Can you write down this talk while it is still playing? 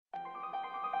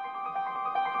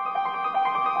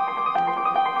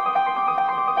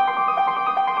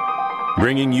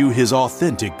bringing you his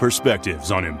authentic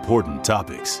perspectives on important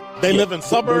topics. They live in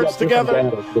suburbs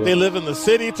together. They live in the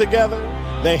city together.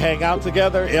 They hang out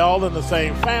together, all in the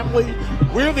same family.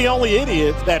 We're the only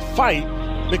idiots that fight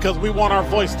because we want our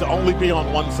voice to only be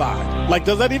on one side. Like,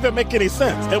 does that even make any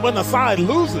sense? And when the side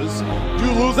loses,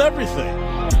 you lose everything.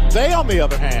 They, on the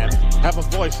other hand, have a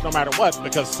voice no matter what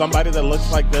because somebody that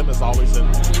looks like them is always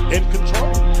in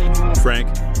control.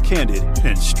 Frank, candid,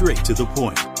 and straight to the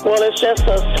point. Well, it's just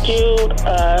a skewed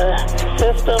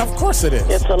system. Of course it is.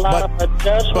 It's a lot of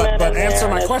judgment. But answer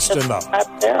my question, though.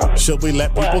 Should we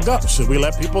let people go? Should we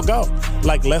let people go?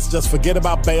 Like, let's just forget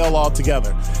about bail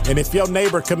altogether. And if your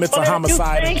neighbor commits a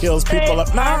homicide and kills people,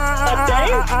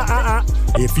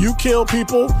 if you kill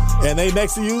people and they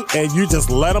next to you and you just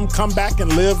let them come back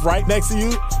and live right next to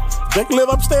you, they can live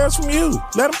upstairs from you.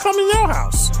 Let them come in your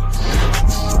house.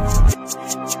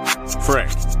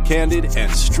 Frank, candid,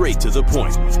 and straight to the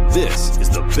point. This is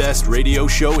the best radio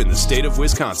show in the state of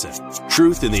Wisconsin.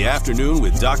 Truth in the Afternoon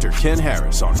with Dr. Ken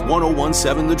Harris on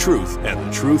 1017 The Truth and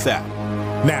The Truth app.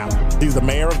 Now, he's the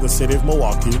mayor of the city of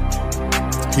Milwaukee.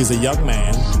 He's a young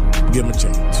man. Give him a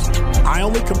chance. I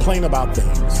only complain about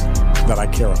things that I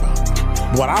care about.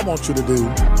 What I want you to do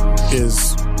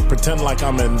is pretend like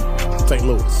I'm in St.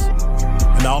 Louis.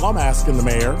 And all I'm asking the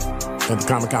mayor and the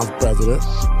Common Council president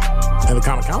and the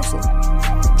Common Council,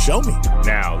 show me.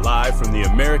 Now, live from the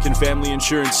American Family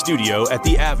Insurance Studio at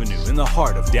the Avenue in the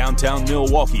heart of downtown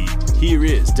Milwaukee, here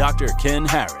is Dr. Ken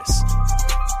Harris.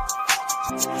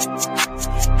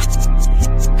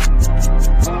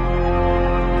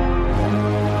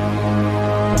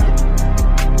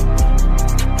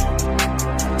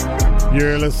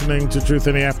 You're listening to Truth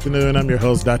in the Afternoon. I'm your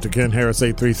host, Dr. Ken Harris.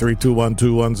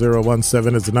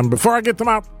 833-212-1017 is the number. Before I get to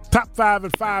my top 5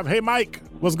 at 5, hey, Mike,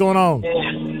 what's going on?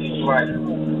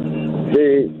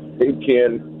 Hey,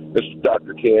 Ken. This is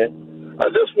Dr. Ken. I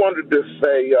just wanted to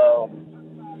say,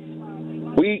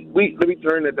 let me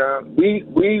turn it down. We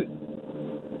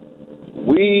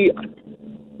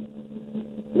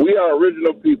are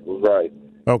original peoples, right?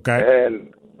 Okay.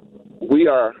 And we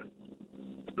are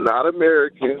not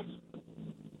Americans.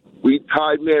 We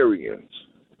Timerians.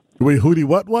 We hootie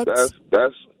what? That's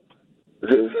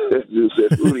you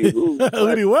said hootie who?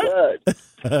 Hootie what?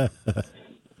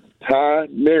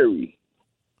 Timeri.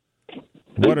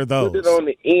 What are those? Put it on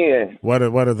the end. What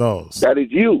are those? That is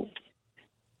you.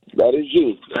 That is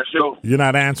you. That's your. You're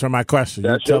not answering my question.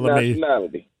 That's You're your telling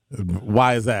nationality. me.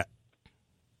 Why is that?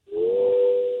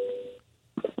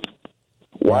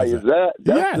 Why is that?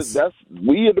 That's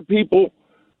we are the people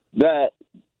that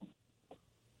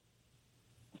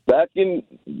back in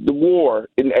the war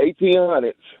in the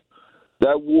 1800s.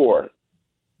 That war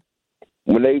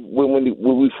when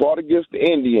we fought against the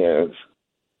Indians,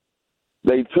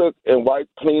 they took and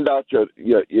cleaned out your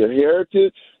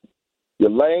heritage, your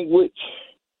language,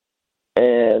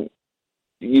 and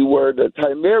you were the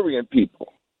Timerian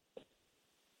people.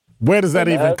 Where does that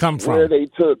even come from? Where they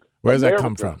took. Where does that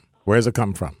come from? Where does it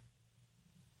come from?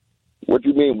 What do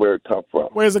you mean, where it come from?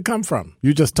 Where does it come from?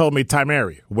 You just told me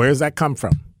Timeri. Where does that come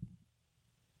from?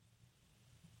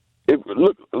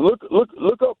 Look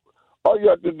up. All you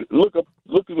have to do, look up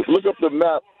the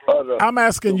map. I'm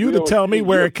asking you to tell me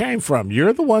where it came from.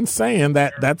 You're the one saying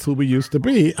that's who we used to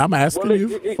be. I'm asking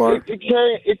you for.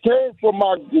 It came from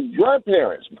my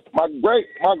grandparents. My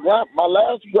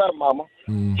last grandmama.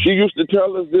 She used to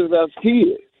tell us this as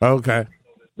kids. Okay.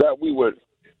 That we were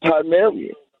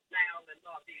Timerian.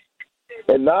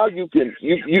 And now you can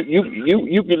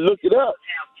look it up.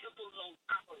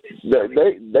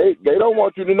 They don't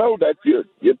want you to know that you're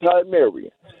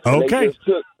Timerian. Okay. They just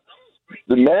took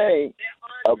the name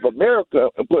of America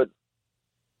and put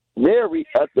Mary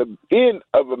at the end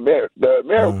of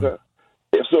America,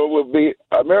 and so it would be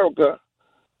America,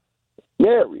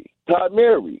 Mary,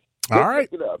 Timeri. All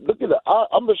right. Look it up.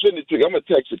 I'm gonna send it to you. I'm gonna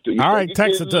text it to you. All right,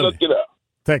 text it to me. Look it up.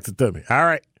 Text it to me. All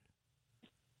right.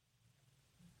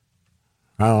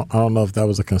 I don't know if that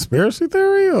was a conspiracy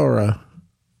theory or a.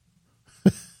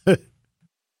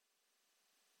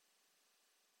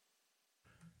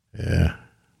 Yeah.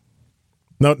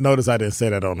 Notice I didn't say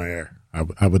that on the air.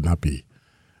 I would not be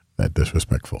that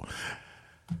disrespectful.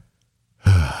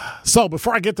 So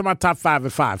before I get to my top 5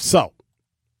 at 5, so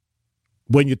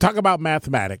when you talk about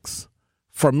mathematics,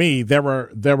 for me there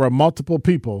were multiple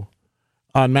people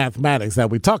on mathematics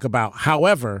that we talk about.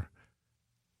 However,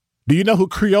 do you know who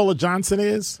Creola Johnson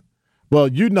is? Well,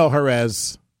 you know her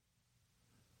as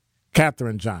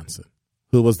Katherine Johnson,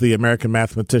 who was the American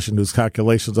mathematician whose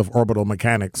calculations of orbital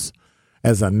mechanics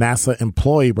as a NASA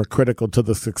employee were critical to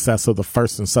the success of the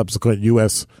first and subsequent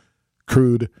U.S.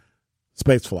 crewed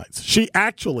space flights. She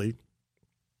actually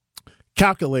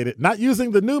calculated, not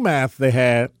using the new math they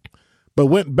had, but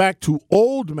went back to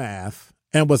old math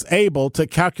and was able to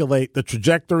calculate the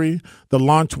trajectory, the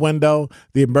launch window,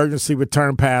 the emergency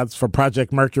return paths for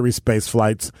Project Mercury space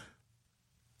flights,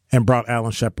 and brought Alan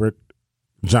Shepard,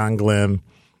 John Glenn,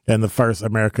 and the first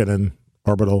American in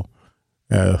orbital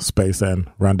space and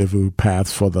rendezvous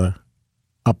paths for the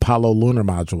Apollo lunar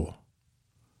module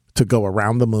to go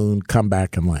around the moon, come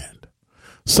back, and land.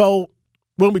 So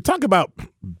when we talk about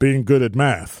being good at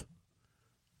math,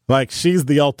 like, she's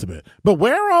the ultimate. But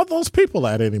where are all those people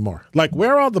at anymore? Like,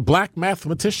 where are all the black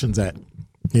mathematicians at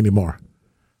anymore?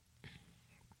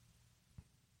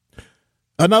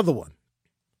 Another one.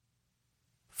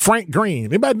 Frank Green.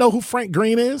 Anybody know who Frank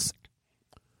Green is?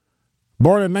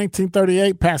 Born in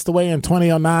 1938, passed away in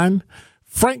 2009.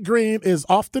 Frank Green is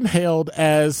often hailed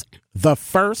as the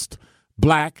first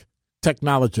black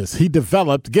technologist. He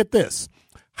developed, get this,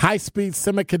 high-speed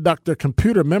semiconductor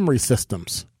computer memory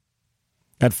systems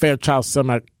at Fairchild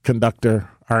Semiconductor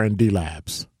R&D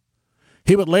Labs.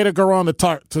 He would later go on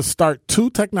to start two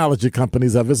technology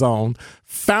companies of his own,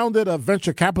 founded a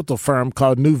venture capital firm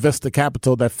called New Vista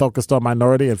Capital that focused on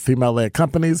minority and female-led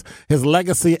companies. His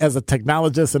legacy as a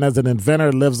technologist and as an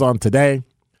inventor lives on today.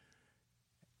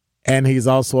 And he's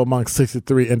also among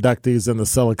 63 inductees in the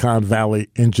Silicon Valley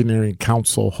Engineering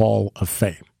Council Hall of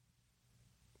Fame.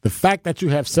 The fact that you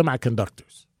have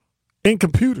semiconductors in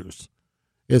computers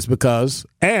is because,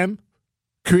 and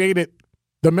created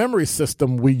the memory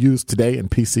system we use today in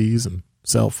PCs and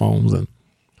cell phones, and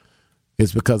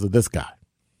it's because of this guy.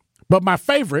 But my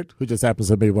favorite, who just happens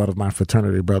to be one of my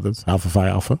fraternity brothers, Alpha Phi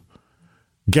Alpha,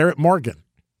 Garrett Morgan.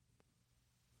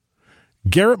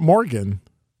 Garrett Morgan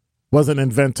was an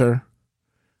inventor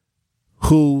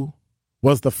who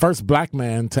was the first black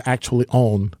man to actually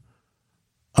own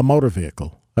a motor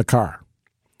vehicle, a car.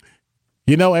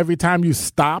 You know, every time you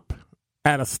stop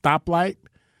at a stoplight,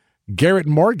 Garrett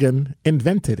Morgan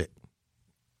invented it.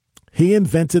 He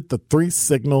invented the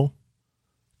 3-signal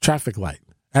traffic light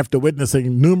after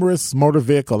witnessing numerous motor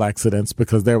vehicle accidents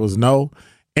because there was no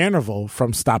interval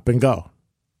from stop and go.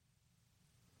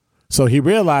 So he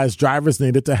realized drivers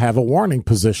needed to have a warning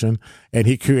position, and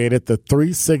he created the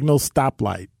 3-signal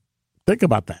stoplight. Think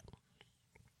about that.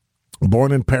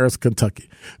 Born in Paris, Kentucky.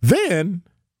 Then,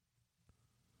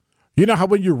 you know how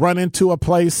when you run into a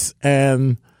place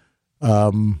and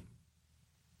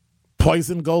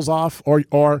poison goes off, or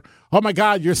oh my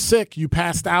God, you're sick, you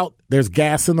passed out, there's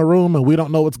gas in the room and we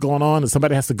don't know what's going on and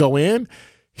somebody has to go in?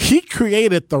 He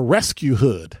created the rescue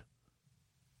hood,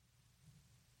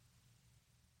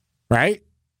 right?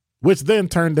 Which then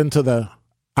turned into the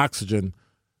oxygen,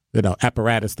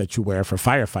 apparatus that you wear for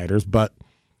firefighters. But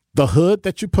the hood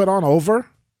that you put on over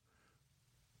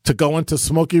to go into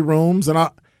smoky rooms and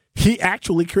all, he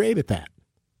actually created that.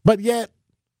 But yet,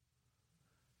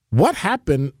 what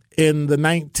happened in the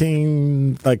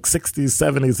 60s,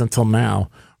 70s until now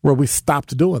where we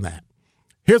stopped doing that?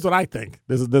 Here's what I think.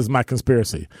 This is my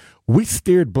conspiracy. We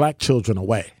steered black children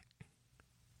away.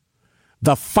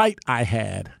 The fight I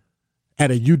had at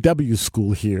a UW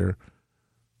school here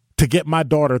to get my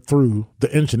daughter through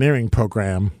the engineering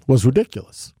program was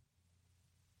ridiculous.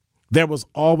 There was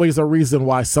always a reason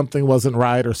why something wasn't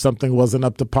right or something wasn't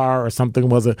up to par or something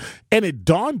wasn't. And it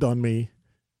dawned on me,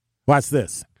 watch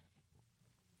this.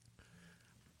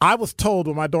 I was told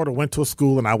when my daughter went to a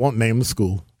school, and I won't name the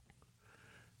school,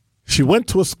 she went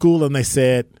to a school and they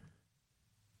said,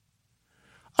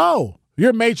 oh,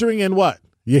 you're majoring in what?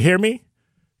 You hear me?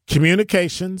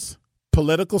 Communications,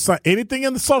 political science, anything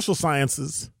in the social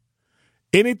sciences,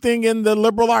 anything in the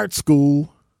liberal arts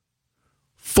school,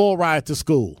 full ride to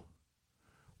school.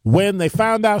 When they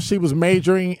found out she was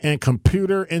majoring in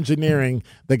computer engineering,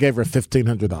 they gave her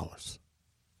 $1,500.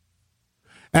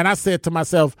 And I said to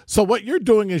myself, so what you're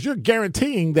doing is you're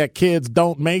guaranteeing that kids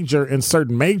don't major in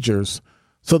certain majors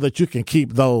so that you can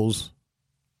keep those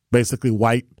basically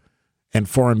white and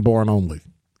foreign born only.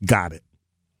 Got it.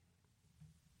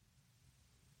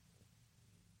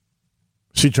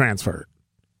 She transferred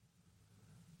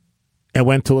and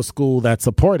went to a school that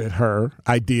supported her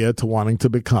idea to wanting to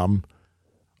become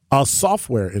a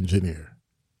software engineer.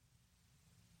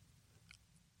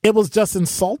 It was just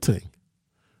insulting.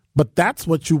 But that's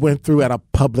what you went through at a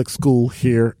public school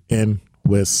here in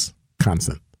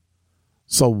Wisconsin.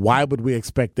 So why would we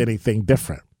expect anything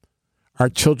different? Our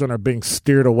children are being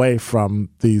steered away from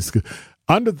these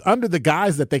under the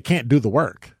guise that they can't do the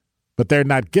work, but they're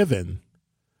not given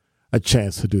a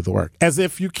chance to do the work. As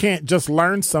if you can't just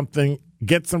learn something,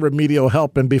 get some remedial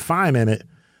help, and be fine in it.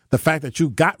 The fact that you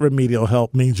got remedial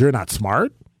help means you're not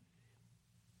smart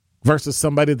versus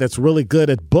somebody that's really good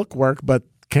at book work but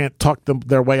can't talk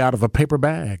their way out of a paper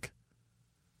bag.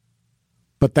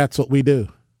 But that's what we do.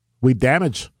 We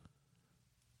damage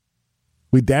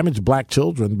black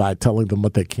children by telling them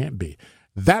what they can't be.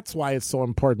 That's why it's so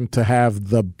important to have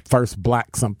the first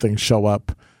black something show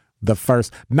up, the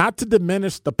first, not to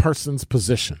diminish the person's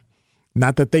position,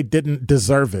 not that they didn't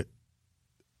deserve it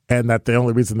and that the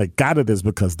only reason they got it is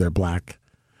because they're black,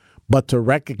 but to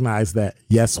recognize that,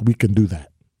 yes, we can do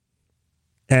that.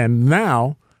 And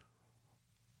now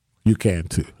you can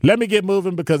too. Let me get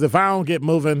moving, because if I don't get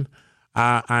moving,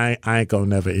 I ain't going to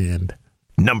never end.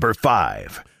 Number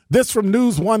 5. This from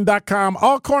news1.com.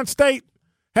 Alcorn State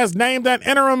has named an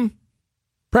interim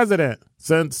president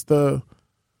since the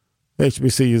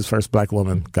HBCU's first black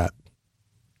woman got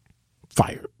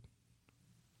fired.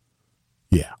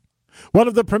 Yeah. One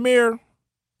of the premier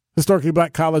historically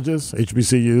black colleges,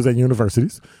 HBCUs, and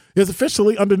universities is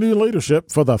officially under new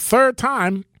leadership for the third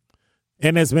time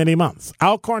in as many months.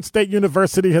 Alcorn State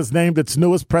University has named its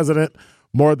newest president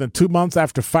more than 2 months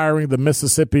after firing the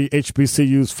Mississippi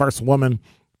HBCU's first woman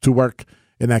to work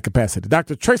in that capacity.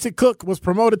 Dr. Tracy Cook was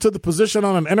promoted to the position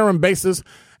on an interim basis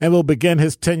and will begin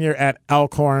his tenure at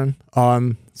Alcorn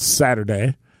on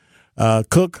Saturday.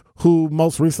 Cook, who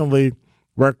most recently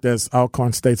worked as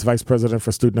Alcorn State's vice president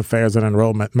for student affairs and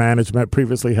enrollment management,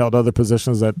 previously held other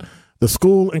positions at the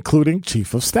school, including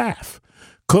chief of staff.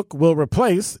 Cook will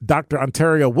replace Dr.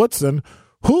 Ontario Woodson,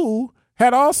 who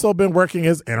had also been working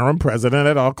as interim president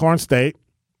at Alcorn State,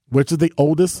 which is the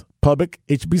oldest public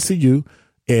HBCU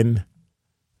in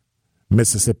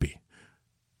Mississippi.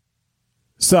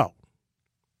 So,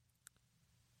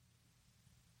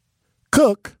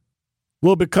 Cook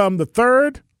will become the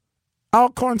third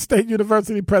Alcorn State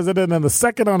University president and the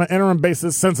second on an interim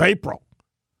basis since April,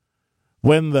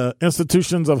 when the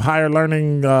Institutions of Higher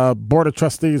Learning Board of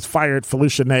Trustees fired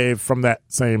Felicia Nave from that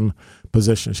same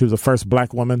position. She was the first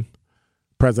black woman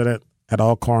president at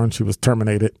Alcorn. She was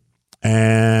terminated,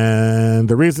 and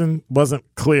the reason wasn't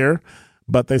clear,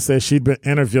 but they say she'd been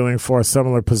interviewing for a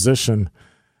similar position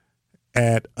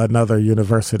at another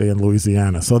university in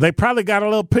Louisiana. So they probably got a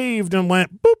little peeved and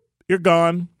went, boop, you're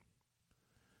gone.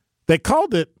 They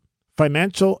called it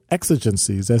financial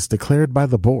exigencies as declared by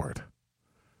the board,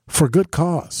 for good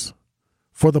cause,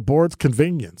 for the board's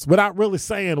convenience, without really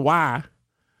saying why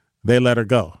they let her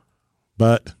go.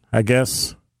 But I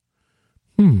guess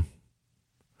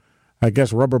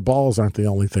rubber balls aren't the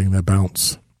only thing that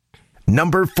bounce.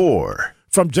 Number 4.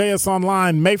 From JS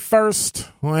Online, May 1st,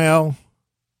 well,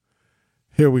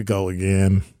 here we go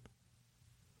again.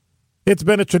 It's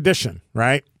been a tradition,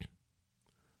 right?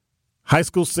 High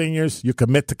school seniors, you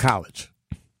commit to college.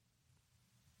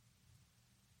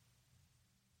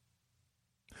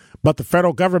 But the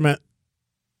federal government,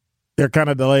 they're kind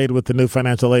of delayed with the new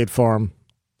financial aid form.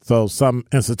 So some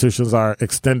institutions are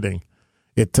extending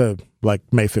it to like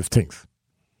May 15th.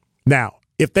 Now,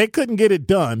 if they couldn't get it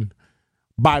done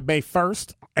by May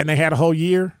 1st and they had a whole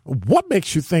year, what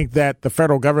makes you think that the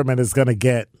federal government is going to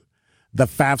get the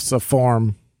FAFSA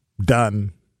form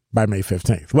done by May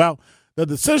 15th? Well, the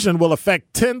decision will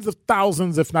affect tens of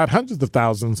thousands, if not hundreds of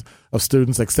thousands, of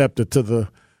students accepted to the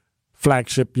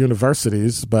flagship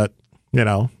universities. But, you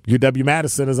know,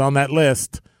 UW-Madison is on that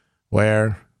list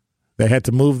where they had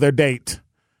to move their date.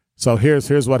 So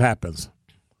here's what happens.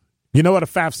 You know what a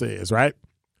FAFSA is, right?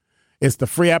 It's the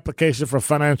free application for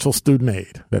financial student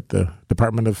aid that the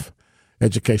Department of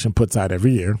Education puts out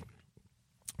every year.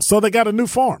 So they got a new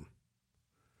form.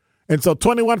 And so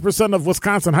 21% of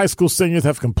Wisconsin high school seniors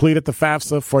have completed the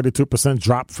FAFSA, 42%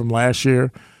 drop from last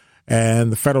year.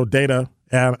 And the federal data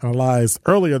analyzed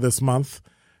earlier this month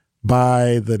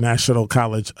by the National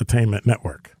College Attainment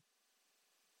Network.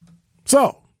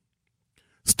 So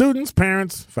students,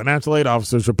 parents, financial aid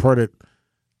officers reported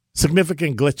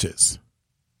significant glitches,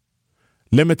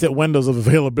 limited windows of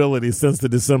availability since the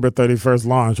December 31st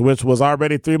launch, which was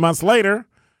already 3 months later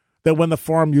than when the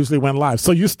form usually went live.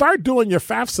 So you start doing your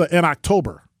FAFSA in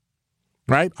October,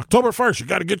 right? October 1st, you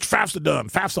got to get your FAFSA done.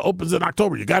 FAFSA opens in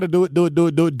October. You got to do it.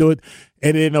 And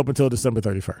it didn't open until December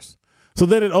 31st. So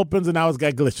then it opens and now it's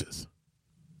got glitches.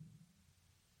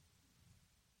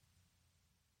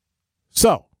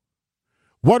 So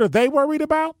what are they worried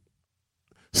about?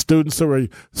 Students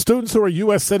who are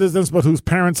U.S. citizens but whose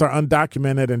parents are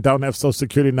undocumented and don't have Social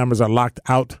Security numbers are locked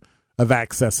out of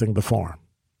accessing the form.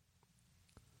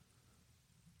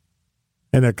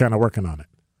 And they're kind of working on it.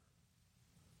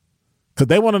 Because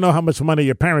they want to know how much money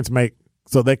your parents make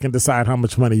so they can decide how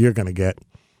much money you're going to get.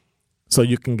 So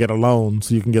you can get a loan,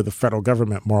 so you can give the federal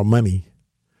government more money.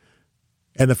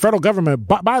 And the federal government,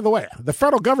 by the way, the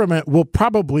federal government will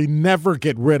probably never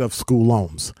get rid of school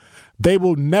loans They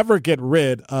will never get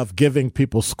rid of giving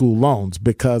people school loans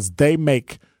because they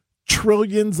make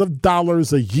trillions of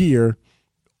dollars a year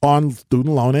on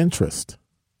student loan interest.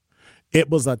 It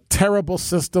was a terrible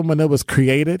system when it was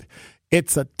created.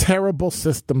 It's a terrible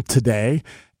system today,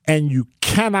 and you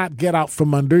cannot get out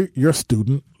from under your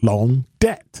student loan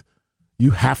debt.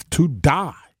 You have to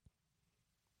die.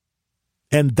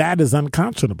 And that is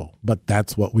unconscionable, but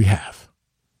that's what we have.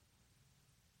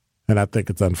 And I think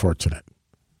it's unfortunate.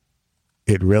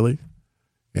 It really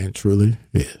and truly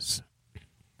is.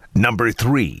 Number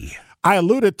 3. I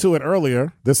alluded to it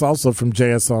earlier. This also from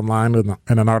JS Online in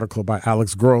an article by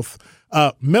Alex Groth.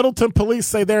 Middleton police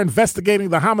say they're investigating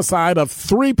the homicide of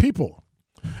 3 people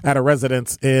at a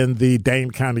residence in the Dane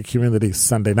County community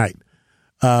Sunday night.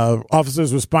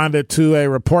 Officers responded to a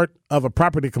report of a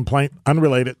property complaint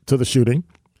unrelated to the shooting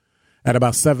at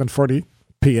about 7:40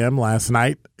 p.m. last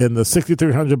night in the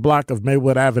 6300 block of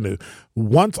Maywood Avenue.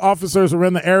 Once officers were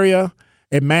in the area,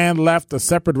 a man left a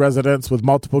separate residence with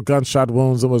multiple gunshot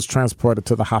wounds and was transported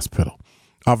to the hospital.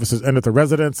 Officers entered the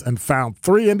residence and found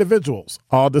 3 individuals,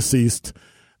 all deceased.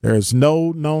 There is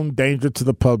no known danger to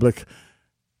the public,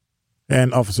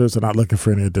 and officers are not looking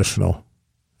for any additional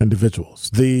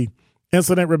individuals. The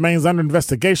incident remains under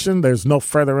investigation. There's no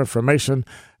further information.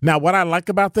 Now, what I like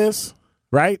about this,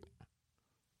 right?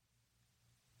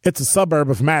 It's a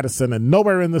suburb of Madison, and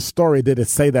nowhere in this story did it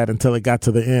say that until it got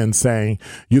to the end, saying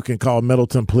you can call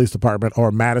Middleton Police Department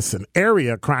or Madison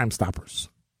area Crime Stoppers.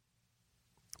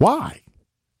 Why?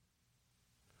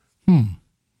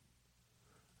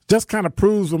 Just kind of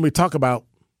proves when we talk about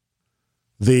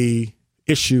the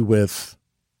issue with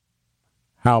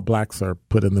how blacks are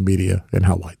put in the media and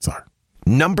how whites are.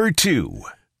 Number 2.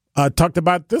 I talked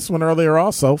about this one earlier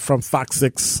also from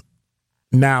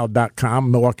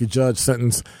Fox6Now.com. Milwaukee judge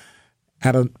sentenced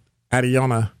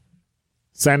Adiona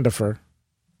Sandifer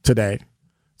today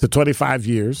to 25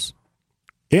 years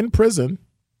in prison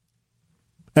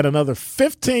and another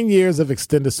 15 years of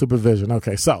extended supervision.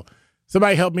 Okay, so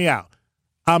somebody help me out.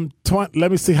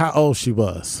 Let me see how old she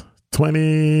was.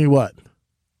 20 what?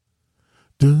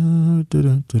 Now,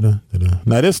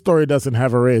 this story doesn't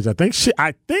have her age. I think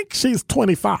she's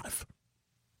 25.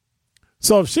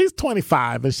 So if she's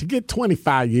 25 and she gets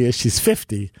 25 years, she's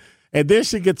 50. And then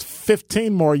she gets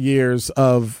 15 more years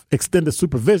of extended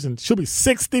supervision. She'll be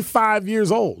 65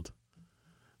 years old.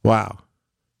 Wow.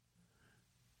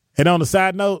 And on the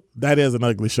side note, that is an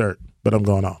ugly shirt, but I'm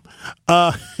going on.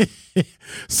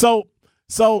 So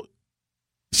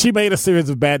she made a series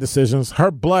of bad decisions.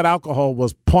 Her blood alcohol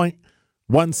was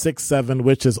 0.167,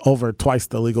 which is over twice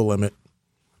the legal limit.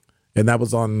 And that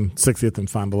was on 60th and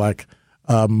Fond du Lac.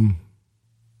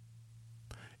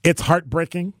 It's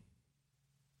heartbreaking,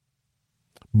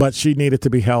 but she needed to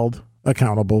be held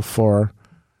accountable for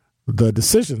the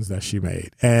decisions that she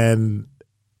made. And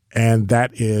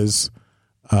that is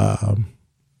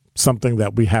something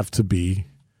that we have to be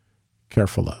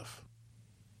careful of.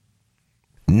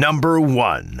 Number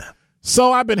 1.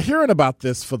 So I've been hearing about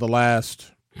this for the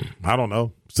last,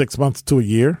 6 months to a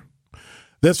year.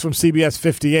 This from CBS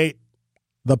 58.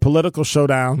 The political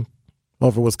showdown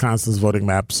over Wisconsin's voting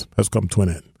maps has come to an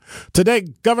end. Today,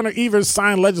 Governor Evers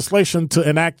signed legislation to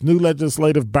enact new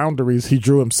legislative boundaries he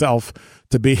drew himself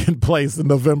to be in place in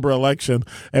the November election,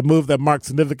 a move that marks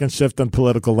a significant shift in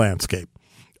political landscape.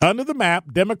 Under the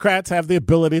map, Democrats have the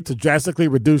ability to drastically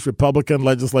reduce Republican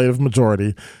legislative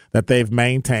majority that they've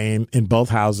maintained in both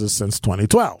houses since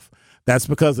 2012. That's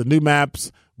because the new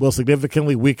maps will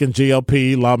significantly weaken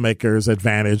GOP lawmakers'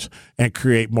 advantage and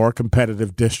create more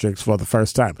competitive districts for the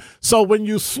first time. So when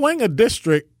you swing a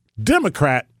district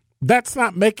Democrat, that's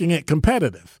not making it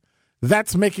competitive.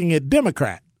 That's making it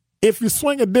Democrat. If you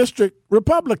swing a district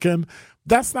Republican,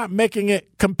 that's not making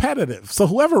it competitive. So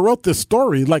whoever wrote this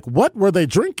story, what were they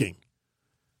drinking?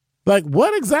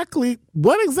 What exactly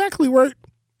were?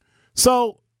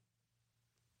 So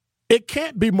it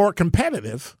can't be more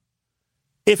competitive.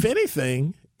 If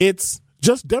anything, it's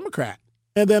just Democrat.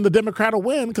 And then the Democrat will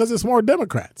win because it's more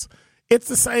Democrats. It's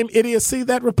the same idiocy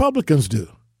that Republicans do.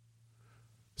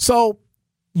 So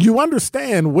you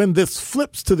understand when this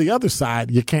flips to the other side,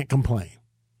 you can't complain.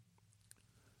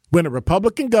 When a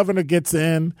Republican governor gets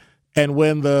in and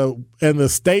when the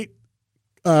state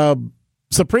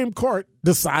Supreme Court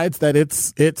decides that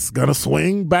it's going to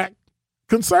swing back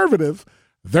conservative,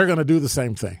 they're going to do the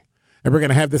same thing. And we're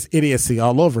going to have this idiocy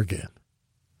all over again.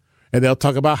 And they'll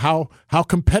talk about how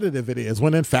competitive it is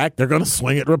when, in fact, they're going to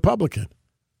swing it Republican.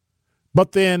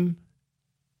 But then,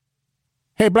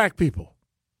 hey, black people,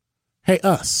 hey,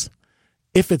 us,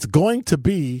 if it's going to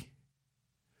be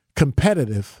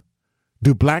competitive,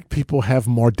 do black people have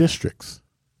more districts?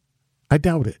 I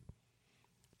doubt it.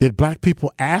 Did black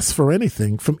people ask for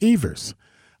anything from Evers?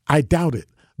 I doubt it.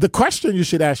 The question you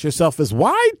should ask yourself is,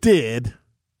 why did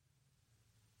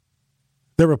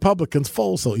the Republicans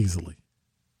fold so easily?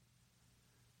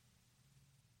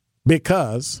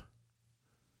 Because,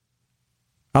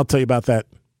 I'll tell you about that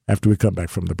after we come back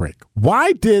from the break.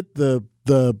 Why did the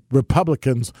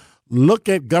Republicans look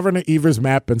at Governor Evers'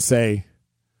 map and say,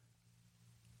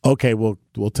 okay, we'll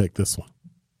take this one?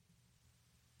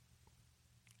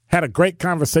 Had a great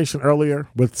conversation earlier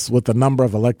with a number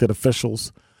of elected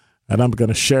officials, and I'm going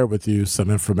to share with you some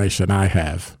information I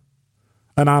have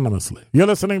anonymously. You're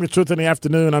listening to Truth in the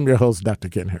Afternoon. I'm your host, Dr.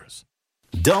 Ken Harris.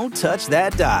 Don't touch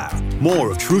that dial.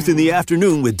 More of Truth in the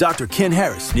Afternoon with Dr. Ken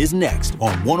Harris is next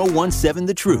on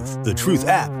 1017 The Truth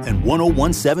app, and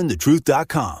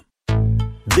 1017thetruth.com.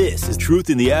 This is Truth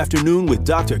in the Afternoon with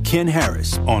Dr. Ken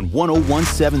Harris on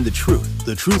 1017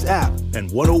 The Truth app, and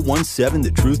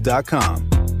 1017thetruth.com.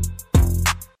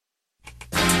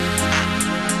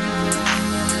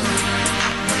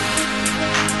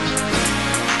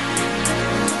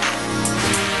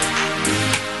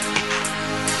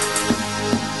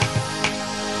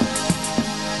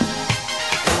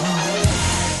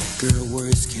 Girl,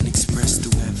 words can't express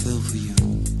the way I feel for you.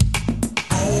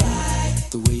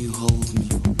 The way you hold me,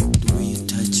 the way you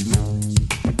touch me.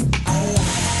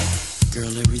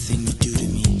 Girl, everything you do to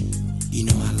me, you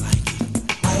know I like it.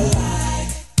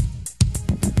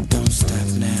 Don't stop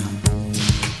now.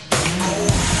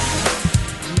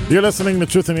 You're listening to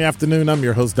Truth in the Afternoon. I'm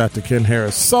your host, Dr. Ken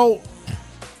Harris. So,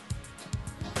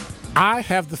 I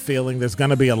have the feeling there's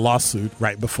going to be a lawsuit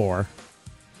right before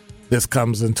this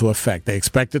comes into effect. They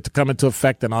expect it to come into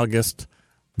effect in August,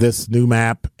 this new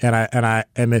map,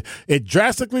 and it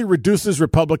drastically reduces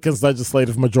Republicans'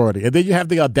 legislative majority. And then you have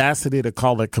the audacity to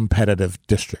call it competitive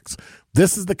districts.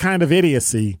 This is the kind of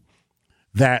idiocy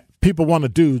that people want to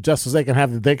do just so they can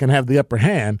have the upper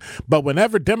hand. But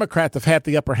whenever Democrats have had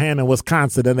the upper hand in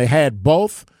Wisconsin, and they had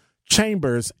both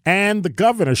chambers and the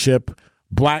governorship,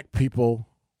 black people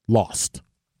lost.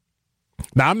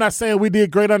 Now, I'm not saying we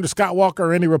did great under Scott Walker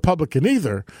or any Republican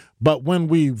either, but when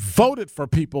we voted for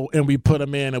people and we put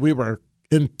them in and we were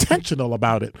intentional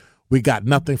about it, we got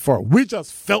nothing for it. We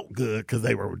just felt good because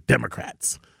they were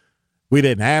Democrats. We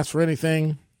didn't ask for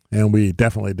anything, and we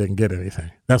definitely didn't get anything.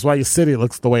 That's why your city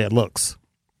looks the way it looks.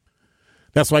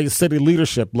 That's why your city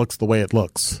leadership looks the way it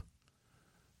looks.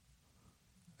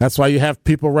 That's why you have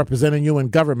people representing you in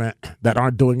government that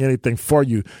aren't doing anything for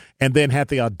you, and then had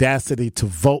the audacity to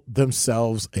vote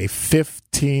themselves a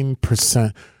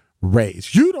 15%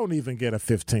 raise. You don't even get a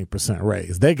 15%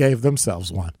 raise. They gave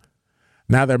themselves one.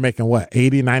 Now they're making what,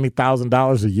 $80,000,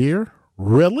 $90,000 a year?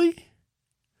 Really?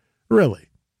 Really?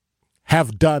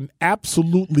 Have done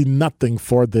absolutely nothing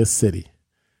for this city.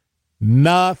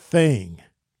 Nothing.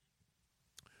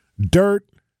 Dirt,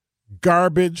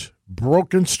 garbage,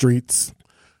 broken streets.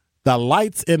 The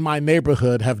lights in my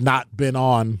neighborhood have not been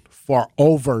on for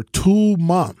over 2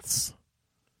 months.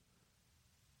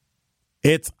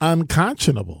 It's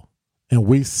unconscionable. And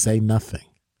we say nothing.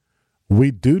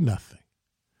 We do nothing.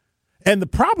 And the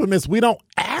problem is we don't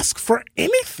ask for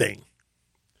anything.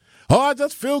 Oh, I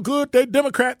just feel good. They're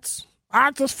Democrats.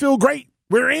 I just feel great.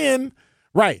 We're in.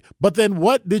 Right. But then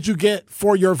what did you get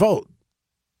for your vote?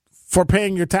 For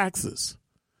paying your taxes?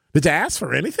 Did you ask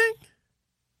for anything?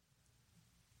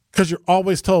 Because you're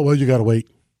always told, well, you got to wait.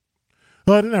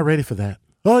 Oh, they're not ready for that.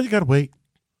 Oh, you got to wait.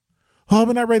 Oh,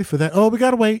 we're not ready for that. Oh, we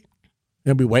got to wait.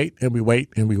 And we wait, and we wait,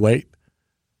 and we wait.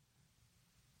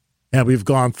 And we've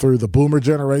gone through the boomer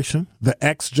generation, the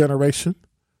X generation,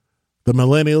 the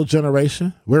millennial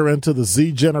generation. We're into the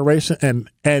Z generation.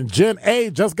 And Gen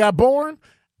A just got born.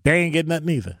 They ain't getting nothing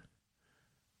either.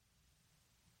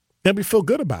 And we feel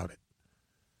good about it.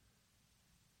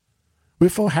 We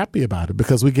feel happy about it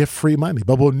because we get free money,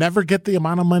 but we'll never get the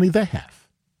amount of money they have,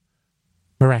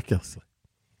 miraculously.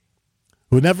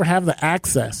 We'll never have the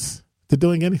access to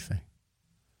doing anything.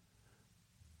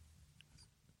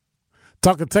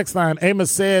 Talking text line, Amos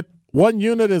said, 1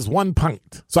 unit is 1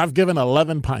 pint. So I've given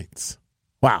 11 pints.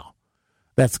 Wow,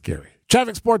 that's scary.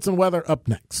 Traffic, sports, and weather up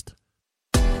next.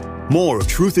 More of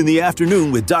Truth in the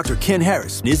Afternoon with Dr. Ken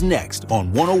Harris is next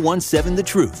on 1017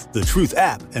 The Truth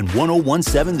app, and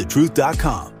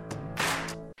 1017thetruth.com.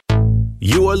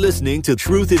 You are listening to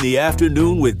Truth in the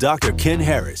Afternoon with Dr. Ken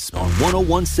Harris on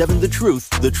 1017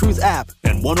 The Truth app,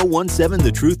 and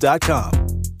 1017thetruth.com.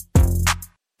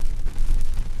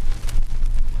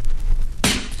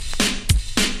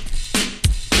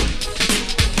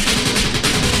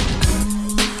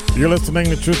 You're listening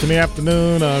to Truth in the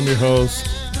Afternoon. I'm your host,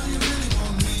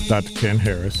 Dr. Ken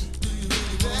Harris.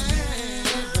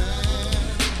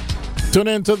 Tune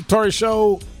in to the Tory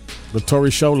Show, the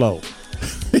Tory Show Low.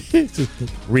 Just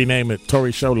rename it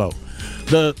Tory Show Low.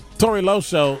 The Tory Low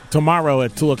Show tomorrow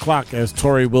at 2 o'clock, as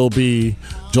Tory will be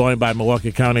joined by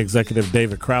Milwaukee County Executive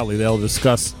David Crowley. They'll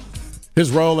discuss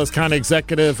his role as county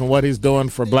executive and what he's doing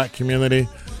for black community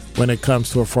when it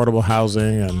comes to affordable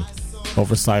housing and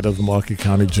oversight of the Milwaukee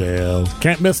County Jail.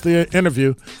 Can't miss the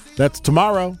interview. That's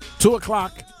tomorrow, 2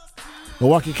 o'clock.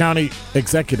 Milwaukee County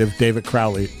Executive David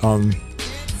Crowley on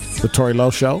the Tory Lowe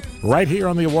Show, right here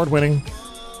on the award-winning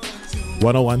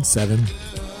 1017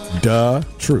 The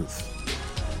Truth.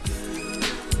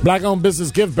 Black-owned business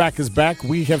Give Back is back.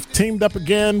 We have teamed up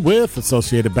again with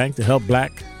Associated Bank to help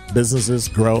black businesses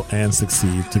grow and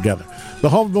succeed together. The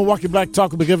home of Milwaukee Black Talk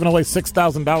will be giving away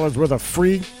 $6,000 worth of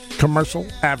free commercial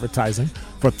advertising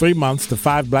for 3 months to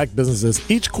 5 black businesses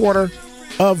each quarter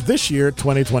of this year,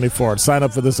 2024. To sign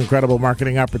up for this incredible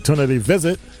marketing opportunity,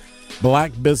 visit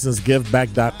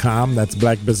blackbusinessgiveback.com. That's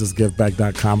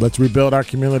blackbusinessgiveback.com. Let's rebuild our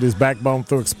community's backbone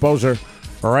through exposure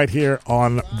right here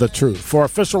on The Truth. For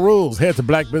official rules, head to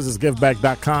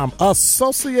blackbusinessgiveback.com.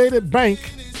 Associated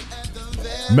Bank,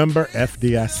 member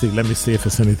FDIC. Let me see if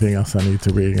there's anything else I need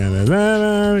to read. All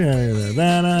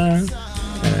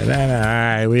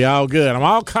right, we all good. I'm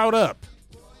all caught up.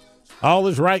 All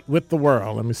is right with the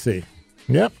world. Let me see.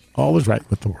 Yep, all is right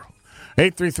with the world.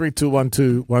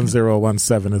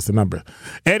 833-212-1017 is the number.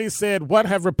 Eddie said, what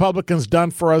have Republicans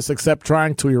done for us except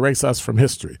trying to erase us from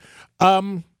history?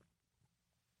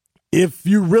 If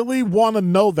you really want to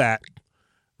know that,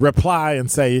 reply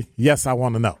and say, yes, I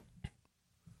want to know.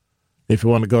 If you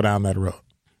want to go down that road.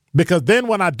 Because then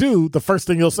when I do, the first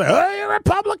thing you'll say, oh, you're a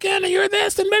Republican and you're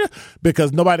this and that.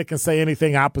 Because nobody can say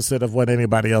anything opposite of what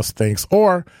anybody else thinks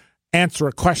or answer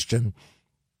a question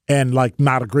and like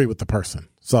not agree with the person.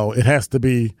 So it has to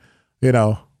be,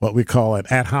 what we call an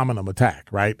ad hominem attack,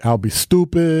 right? I'll be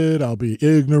stupid, I'll be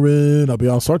ignorant, I'll be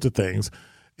all sorts of things,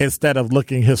 instead of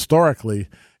looking historically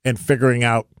and figuring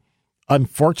out,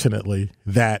 unfortunately,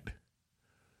 that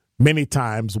many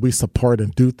times we support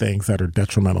and do things that are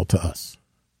detrimental to us.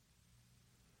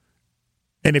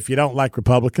 And if you don't like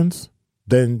Republicans,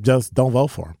 then just don't vote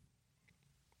for them.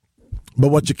 But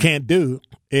what you can't do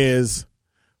is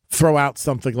throw out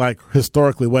something like,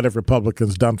 historically, what have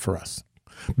Republicans done for us?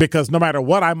 Because no matter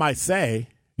what I might say,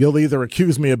 you'll either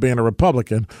accuse me of being a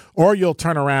Republican or you'll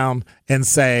turn around and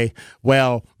say,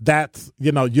 well, that's,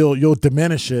 you'll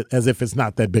diminish it as if it's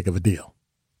not that big of a deal.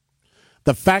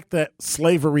 The fact that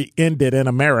slavery ended in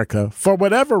America, for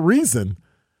whatever reason,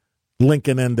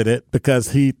 Lincoln ended it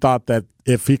because he thought that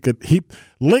if he could,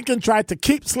 Lincoln tried to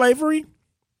keep slavery.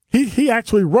 He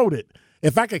actually wrote it.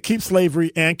 If I could keep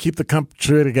slavery and keep the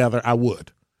country together, I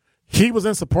would. He was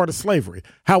in support of slavery.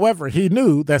 However, he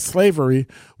knew that slavery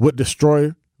would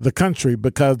destroy the country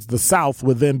because the South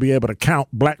would then be able to count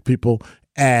black people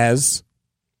as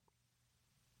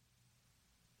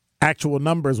actual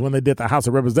numbers when they did the House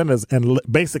of Representatives. And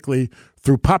basically,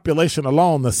 through population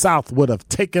alone, the South would have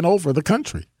taken over the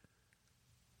country.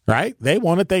 Right? They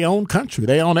wanted their own country.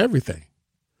 They own everything.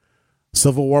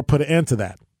 Civil War put an end to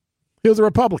that. He was a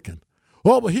Republican.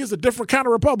 Well, but he's a different kind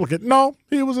of Republican. No,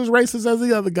 he was as racist as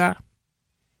the other guy.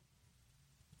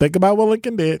 Think about what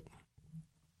Lincoln did.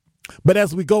 But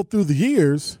as we go through the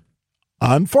years,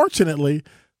 unfortunately,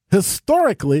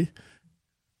 historically,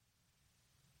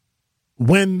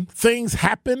 when things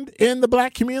happened in the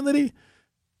black community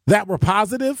that were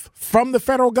positive from the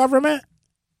federal government,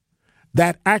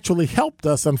 that actually helped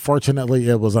us, unfortunately,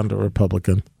 it was under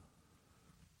Republican.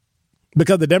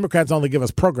 Because the Democrats only give us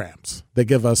programs. They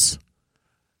give us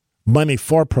money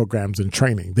for programs and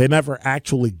training. They never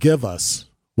actually give us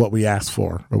what we ask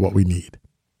for or what we need.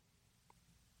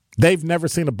 They've never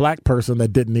seen a black person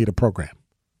that didn't need a program.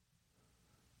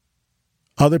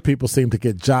 Other people seem to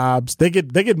get jobs. They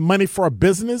get money for a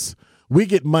business. We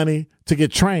get money to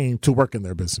get trained to work in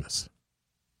their business.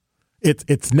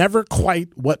 It's never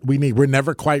quite what we need. We're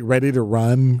never quite ready to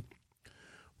run.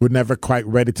 We're never quite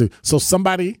ready to. So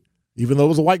somebody, even though it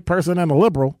was a white person and a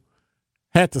liberal,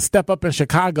 had to step up in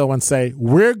Chicago and say,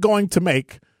 we're going to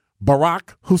make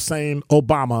Barack Hussein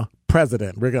Obama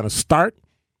president. We're going to start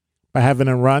by having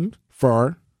him run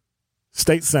for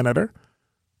state senator,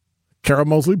 Carol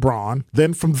Moseley Braun.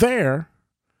 Then from there,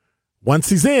 once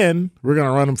he's in, we're going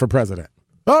to run him for president.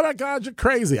 Oh, my God, you're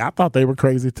crazy. I thought they were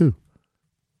crazy, too.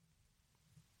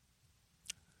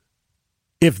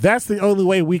 If that's the only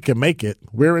way we can make it,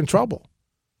 we're in trouble.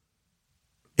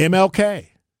 MLK,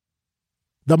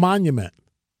 the monument,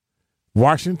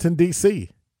 Washington, D.C.,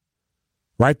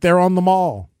 right there on the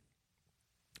mall,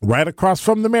 right across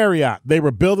from the Marriott. They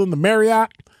were building the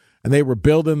Marriott, and they were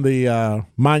building the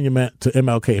monument to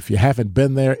MLK. If you haven't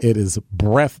been there, it is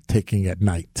breathtaking at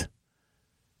night.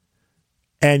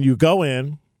 And you go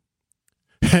in.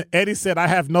 Eddie said, I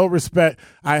have no respect.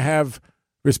 I have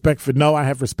respect for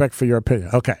your opinion.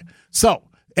 Okay. So,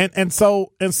 and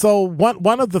so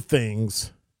one of the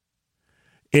things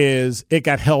is it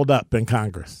got held up in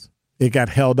Congress. It got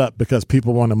held up because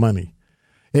people wanted money.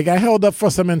 It got held up for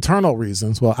some internal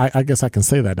reasons. Well, I guess I can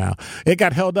say that now. It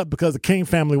got held up because the King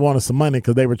family wanted some money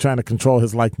because they were trying to control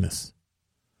his likeness.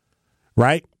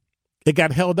 Right? It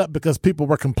got held up because people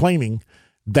were complaining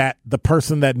that the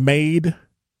person that made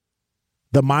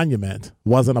the monument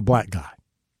wasn't a black guy.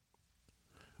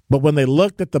 But when they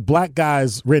looked at the black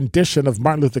guy's rendition of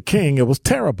Martin Luther King, it was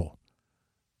terrible.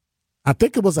 I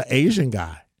think it was an Asian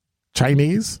guy,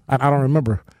 Chinese, I don't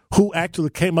remember, who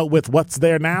actually came up with what's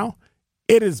there now.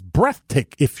 It is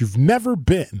breathtaking. If you've never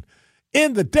been,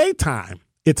 in the daytime,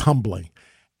 it's humbling.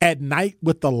 At night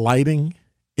with the lighting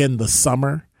in the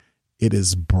summer, it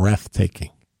is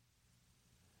breathtaking.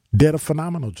 Did a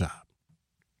phenomenal job.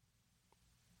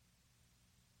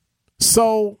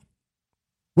 So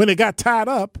when it got tied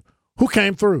up, who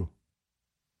came through?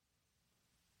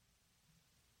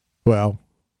 Well,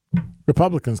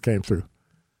 Republicans came through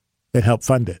and helped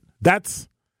fund it. That's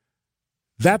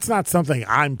not something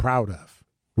I'm proud of.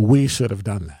 We should have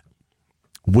done that.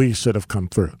 We should have come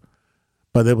through.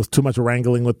 But there was too much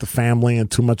wrangling with the family and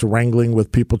too much wrangling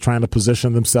with people trying to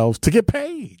position themselves to get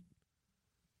paid.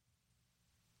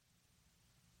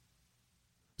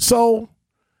 So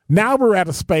now we're at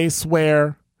a space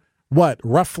where,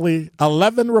 roughly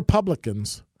 11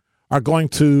 Republicans are going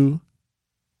to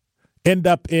end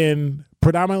up in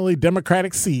predominantly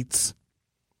Democratic seats,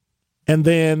 and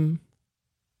then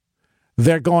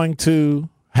they're going to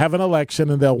have an election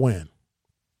and they'll win.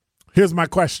 Here's my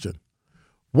question.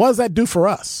 What does that do for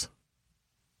us?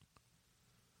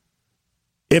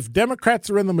 If Democrats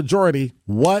are in the majority,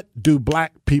 what do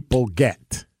black people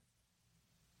get?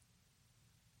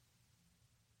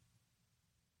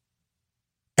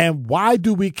 And why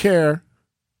do we care?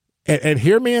 And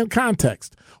hear me in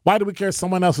context. Why do we care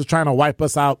someone else is trying to wipe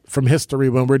us out from history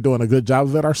when we're doing a good job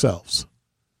of it ourselves?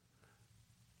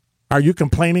 Are you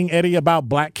complaining, Eddie, about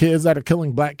black kids that are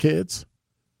killing black kids?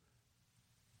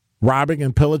 Robbing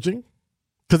and pillaging?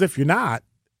 Because if you're not,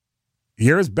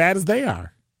 you're as bad as they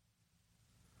are.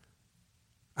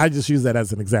 I just use that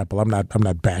as an example. I'm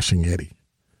not bashing Eddie.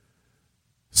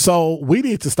 So we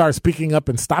need to start speaking up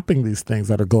and stopping these things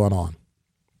that are going on.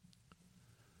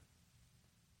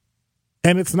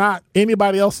 And it's not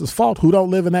anybody else's fault who don't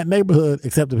live in that neighborhood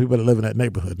except the people that live in that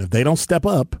neighborhood. And if they don't step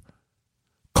up,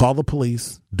 call the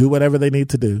police, do whatever they need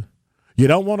to do. You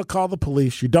don't want to call the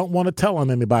police. You don't want to tell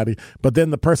on anybody. But then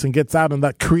the person gets out and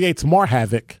that creates more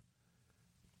havoc,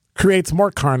 creates more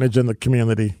carnage in the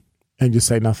community, and you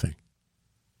say nothing.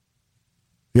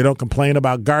 You don't complain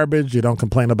about garbage. You don't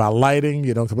complain about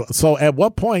lighting. So at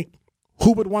what point,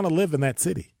 who would want to live in that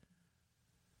city?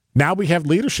 Now we have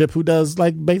leadership who does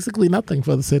basically nothing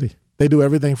for the city. They do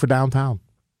everything for downtown.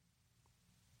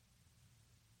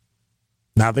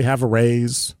 Now they have a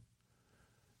raise.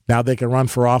 Now they can run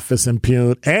for office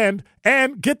impugned.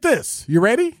 And get this, you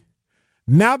ready?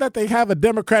 Now that they have a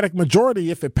Democratic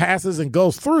majority, if it passes and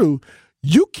goes through,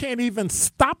 you can't even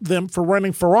stop them from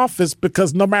running for office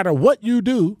because no matter what you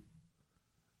do,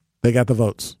 they got the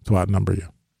votes to outnumber you.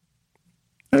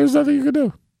 There's nothing you can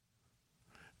do.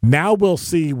 Now we'll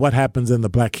see what happens in the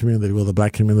black community. Will the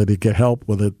black community get help?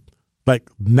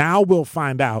 Now we'll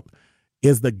find out,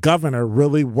 is the governor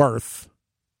really worth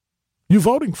you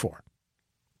voting for?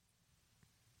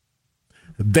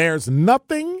 There's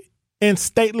nothing in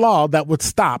state law that would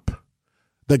stop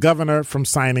the governor from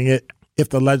signing it if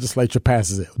the legislature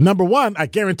passes it. Number one, I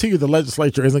guarantee you the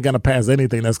legislature isn't going to pass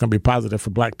anything that's going to be positive for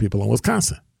black people in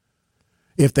Wisconsin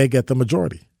if they get the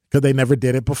majority, because they never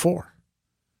did it before.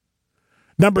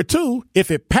 Number two, if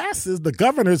it passes, the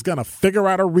governor is going to figure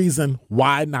out a reason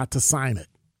why not to sign it.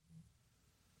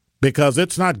 Because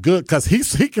it's not good, because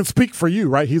he can speak for you,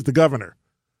 right? He's the governor,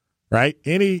 right?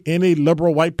 Any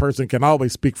liberal white person can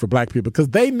always speak for black people because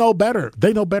they know better.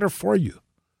 They know better for you,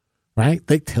 right?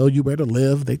 They tell you where to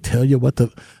live. They tell you what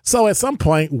to. So at some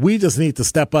point, we just need to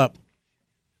step up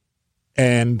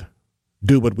and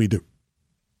do what we do.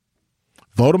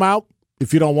 Vote them out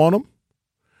if you don't want them.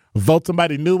 Vote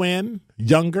somebody new in,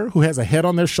 younger, who has a head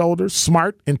on their shoulders,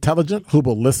 smart, intelligent, who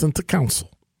will listen to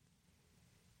counsel.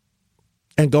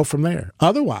 And go from there.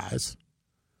 Otherwise,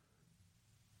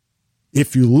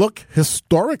 if you look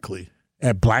historically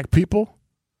at black people,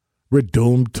 we're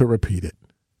doomed to repeat it.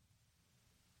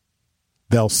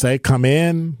 They'll say, come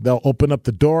in. They'll open up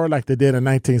the door like they did in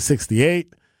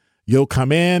 1968. You'll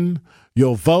come in.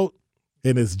 You'll vote.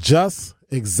 And it's just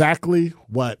exactly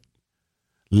what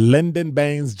Lyndon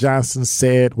Baines Johnson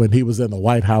said when he was in the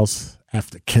White House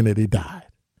after Kennedy died.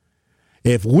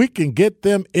 If we can get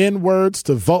them N-words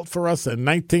to vote for us in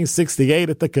 1968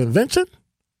 at the convention,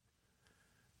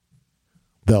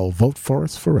 they'll vote for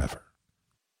us forever.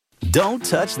 Don't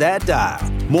touch that dial.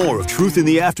 More of Truth in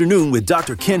the Afternoon with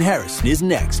Dr. Ken Harrison is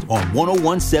next on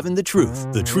 101.7 The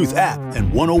Truth, The Truth app,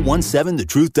 and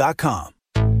 1017thetruth.com.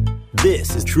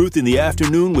 This is Truth in the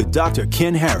Afternoon with Dr.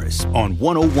 Ken Harris on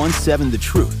 101.7 The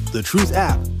Truth, The Truth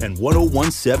app, and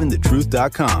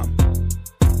 1017thetruth.com.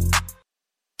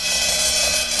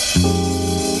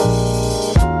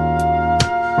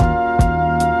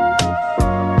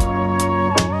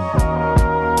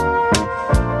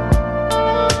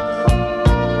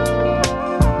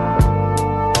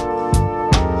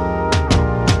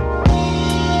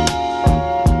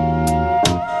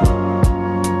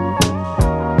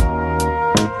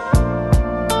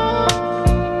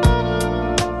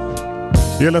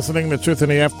 You're listening to Truth in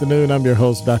the Afternoon. I'm your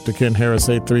host, Dr. Ken Harris,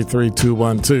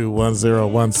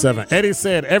 833-212-1017. Eddie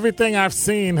said, everything I've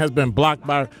seen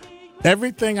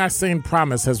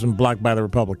promised has been blocked by the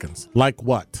Republicans. Like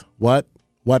what? What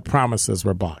promises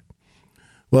were blocked?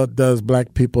 What does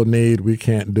black people need we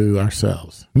can't do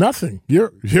ourselves? Nothing. You're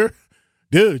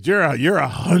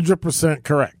 100%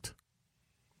 correct.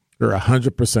 You're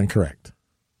 100% correct.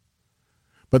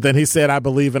 But then he said, I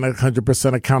believe in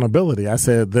 100% accountability. I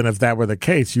said, then if that were the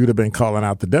case, you'd have been calling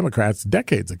out the Democrats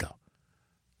decades ago.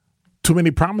 Too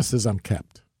many promises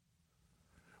unkept.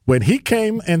 When he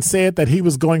came and said that he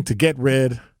was going to get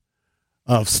rid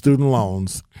of student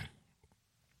loans,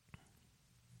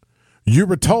 you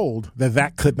were told that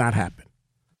that could not happen.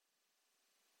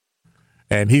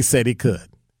 And he said he could.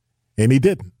 And he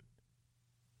didn't.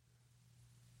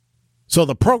 So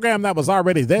the program that was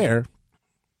already there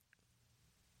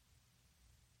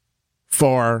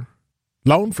for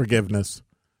loan forgiveness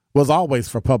was always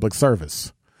for public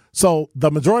service. So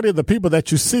the majority of the people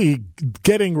that you see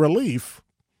getting relief,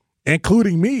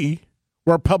 including me,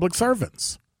 were public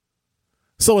servants.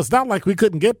 So it's not like we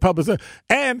couldn't get public service.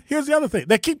 And here's the other thing.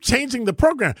 They keep changing the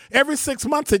program. Every 6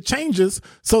 months it changes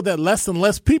so that less and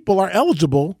less people are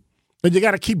eligible. And you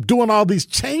got to keep doing all these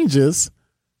changes.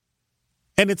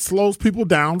 And it slows people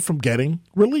down from getting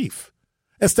relief.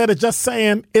 Instead of just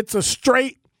saying it's a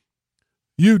straight,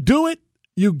 you do it,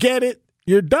 you get it,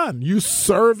 you're done. You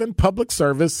serve in public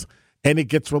service and it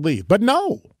gets relieved. But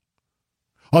no.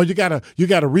 Oh, you gotta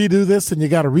redo this and you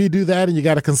gotta redo that and you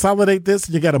gotta consolidate this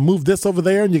and you gotta move this over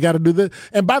there and you gotta do this.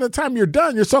 And by the time you're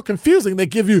done, you're so confusing. They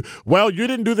give you, well, you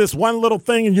didn't do this one little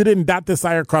thing and you didn't dot this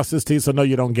I or cross this T, so no,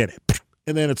 you don't get it.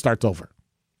 And then it starts over.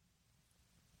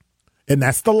 And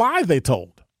that's the lie they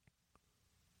told.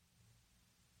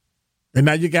 And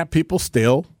now you got people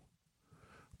still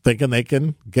thinking they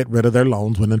can get rid of their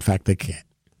loans when in fact they can't.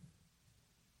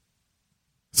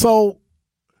 So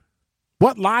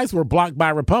what lies were blocked by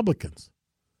Republicans?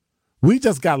 We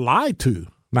just got lied to.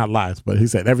 Not lies, but he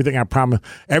said everything I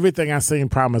seen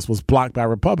promised was blocked by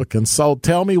Republicans. So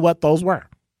tell me what those were.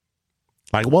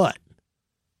 Like what?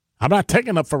 I'm not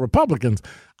taking up for Republicans.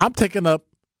 I'm taking up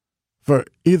for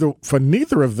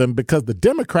neither of them, because the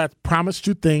Democrats promised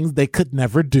you things they could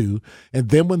never do. And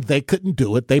then when they couldn't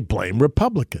do it, they blame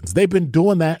Republicans. They've been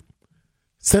doing that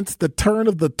since the turn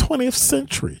of the 20th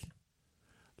century,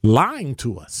 lying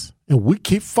to us. And we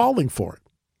keep falling for it.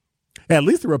 At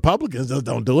least the Republicans just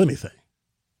don't do anything.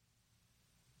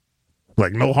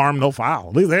 Like no harm, no foul.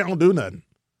 At least they don't do nothing.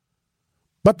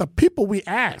 But the people we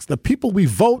ask, the people we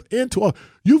vote into,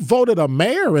 you voted a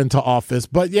mayor into office,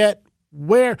 but yet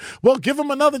give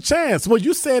him another chance. Well,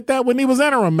 you said that when he was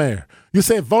interim mayor. You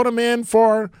said vote him in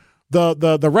for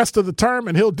the rest of the term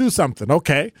and he'll do something.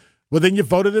 Okay. Well, then you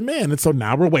voted him in. And so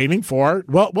now we're waiting for,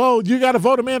 well, you got to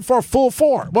vote him in for a full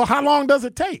 4. Well, how long does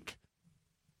it take?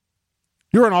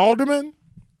 You're an alderman,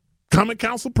 common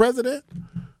council president,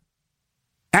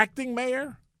 acting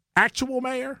mayor, actual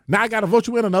mayor. Now I got to vote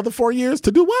you in another 4 years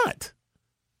to do what?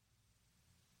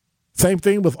 Same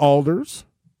thing with alders,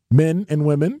 men and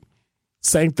women.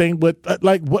 Same thing with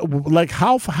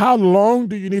how long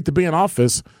do you need to be in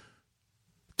office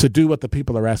to do what the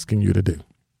people are asking you to do?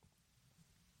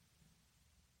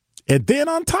 And then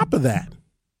on top of that,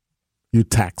 you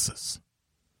taxes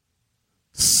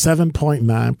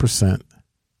 7.9%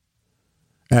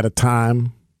 at a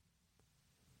time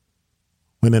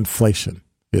when inflation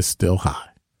is still high.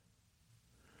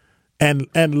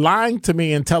 And lying to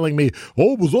me and telling me,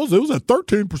 it was at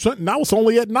 13%, now it's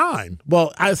only at 9%.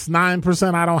 Well, it's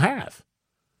 9% I don't have.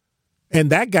 And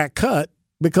that got cut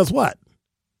because what?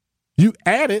 You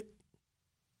added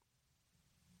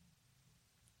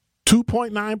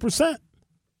 2.9%.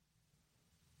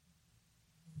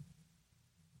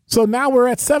 So now we're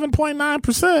at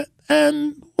 7.9%.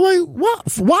 And like,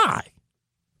 what? Why?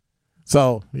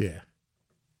 So, yeah.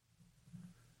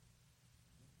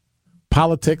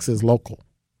 Politics is local.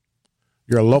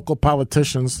 Your local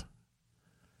politicians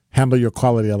handle your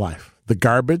quality of life. The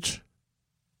garbage,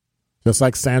 just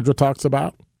like Sandra talks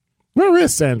about. Where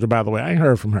is Sandra, by the way? I ain't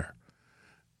heard from her.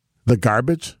 The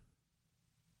garbage,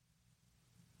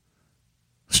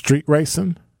 street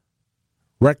racing,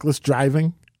 reckless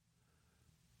driving,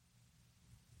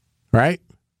 right?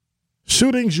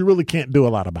 Shootings you really can't do a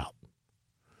lot about.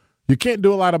 You can't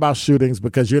do a lot about shootings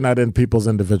because you're not in people's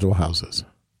individual houses.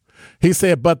 He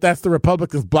said, but that's the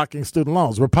Republicans blocking student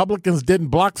loans. Republicans didn't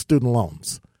block student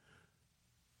loans.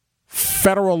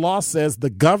 Federal law says the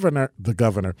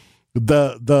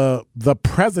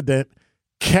president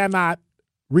cannot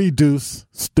reduce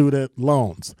student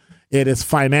loans. It is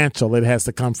financial. It has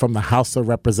to come from the House of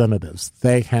Representatives.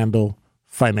 They handle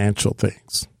financial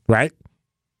things, right?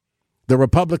 The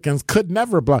Republicans could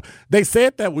never block. They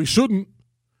said that we shouldn't.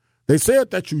 They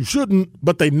said that you shouldn't,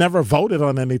 but they never voted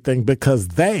on anything because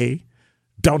they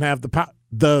don't have the power.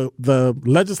 The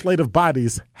legislative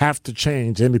bodies have to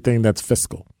change anything that's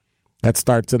fiscal. That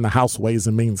starts in the House Ways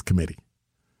and Means Committee.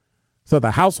 So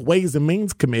the House Ways and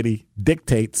Means Committee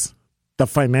dictates the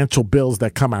financial bills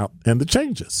that come out and the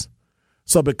changes.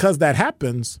 So because that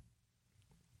happens,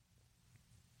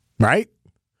 right,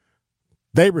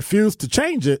 they refused to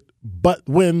change it. But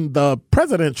when the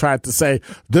president tried to say,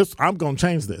 "This, I'm going to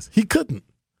change this," he couldn't.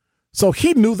 So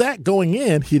he knew that going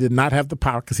in, he did not have the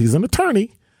power because he's an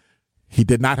attorney. He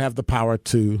did not have the power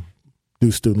to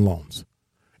do student loans.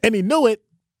 And he knew it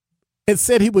and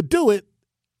said he would do it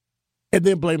and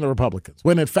then blame the Republicans,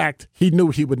 when in fact he knew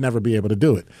he would never be able to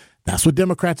do it. That's what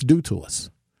Democrats do to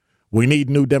us. We need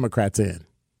new Democrats in.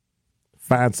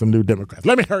 Find some new Democrats.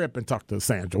 Let me hurry up and talk to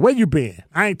Sandra. Where you been?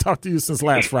 I ain't talked to you since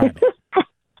last Friday.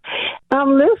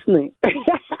 I'm listening.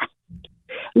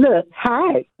 Look,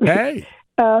 hi. Hey.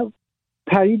 How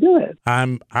you doing?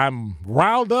 I'm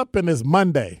riled up and it's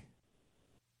Monday.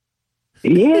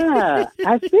 Yeah,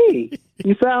 I see.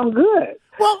 You sound good.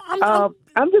 Well,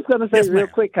 I'm just going to say yes, real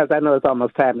ma'am. quick because I know it's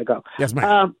almost time to go. Yes,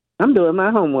 ma'am. I'm doing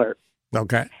my homework.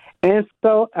 Okay. And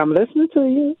so I'm listening to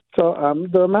you. So I'm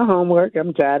doing my homework.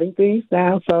 I'm jotting things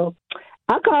down. So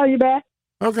I'll call you back.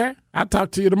 Okay. I'll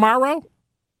talk to you tomorrow.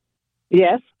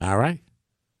 Yes. All right.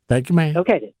 Thank you, man.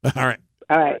 Okay. All right.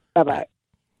 All right. Bye-bye.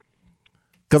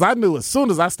 Because I knew as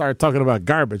soon as I started talking about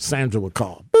garbage, Sandra would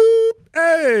call. Boop.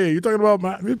 Hey, you talking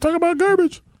about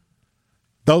garbage?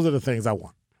 Those are the things I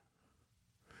want.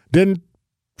 Didn't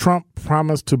Trump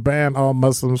promise to ban all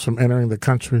Muslims from entering the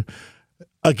country?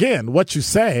 Again, what you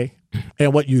say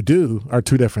and what you do are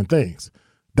two different things.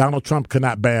 Donald Trump could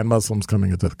not ban Muslims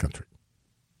coming into the country.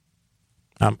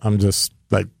 I'm just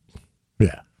like,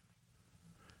 yeah.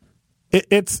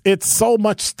 It's so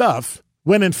much stuff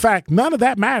when, in fact, none of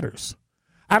that matters.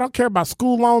 I don't care about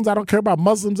school loans. I don't care about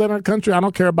Muslims entering the country. I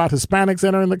don't care about Hispanics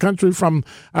entering the country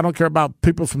I don't care about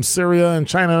people from Syria and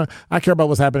China. I care about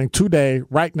what's happening today,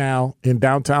 right now, in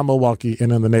downtown Milwaukee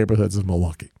and in the neighborhoods of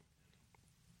Milwaukee.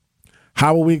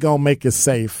 How are we going to make it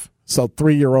safe so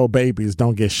 3-year-old babies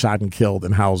don't get shot and killed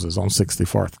in houses on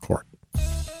 64th Court?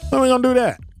 How are we going to do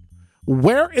that?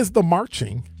 Where is the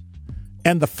marching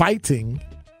and the fighting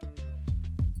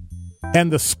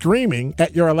and the screaming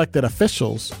at your elected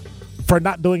officials for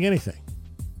not doing anything?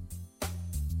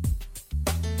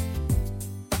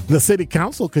 The city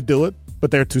council could do it,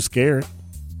 but they're too scared.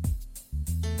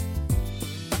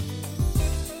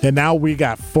 And now we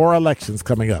got 4 elections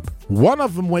coming up, one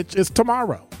of them which is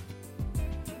tomorrow.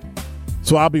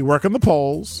 So I'll be working the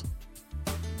polls,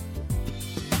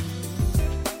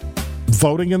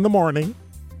 voting in the morning,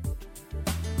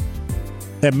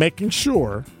 and making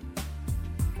sure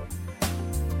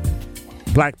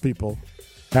black people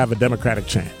have a Democratic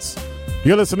chance.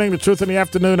 You're listening to Truth in the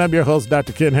Afternoon. I'm your host,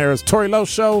 Dr. Ken Harris. Tori Lowe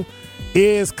Show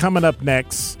is coming up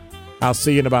next. I'll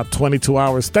see you in about 22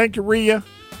 hours. Thank you, Rhea.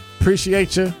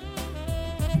 Appreciate you.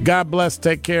 God bless.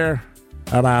 Take care.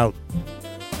 I'm out.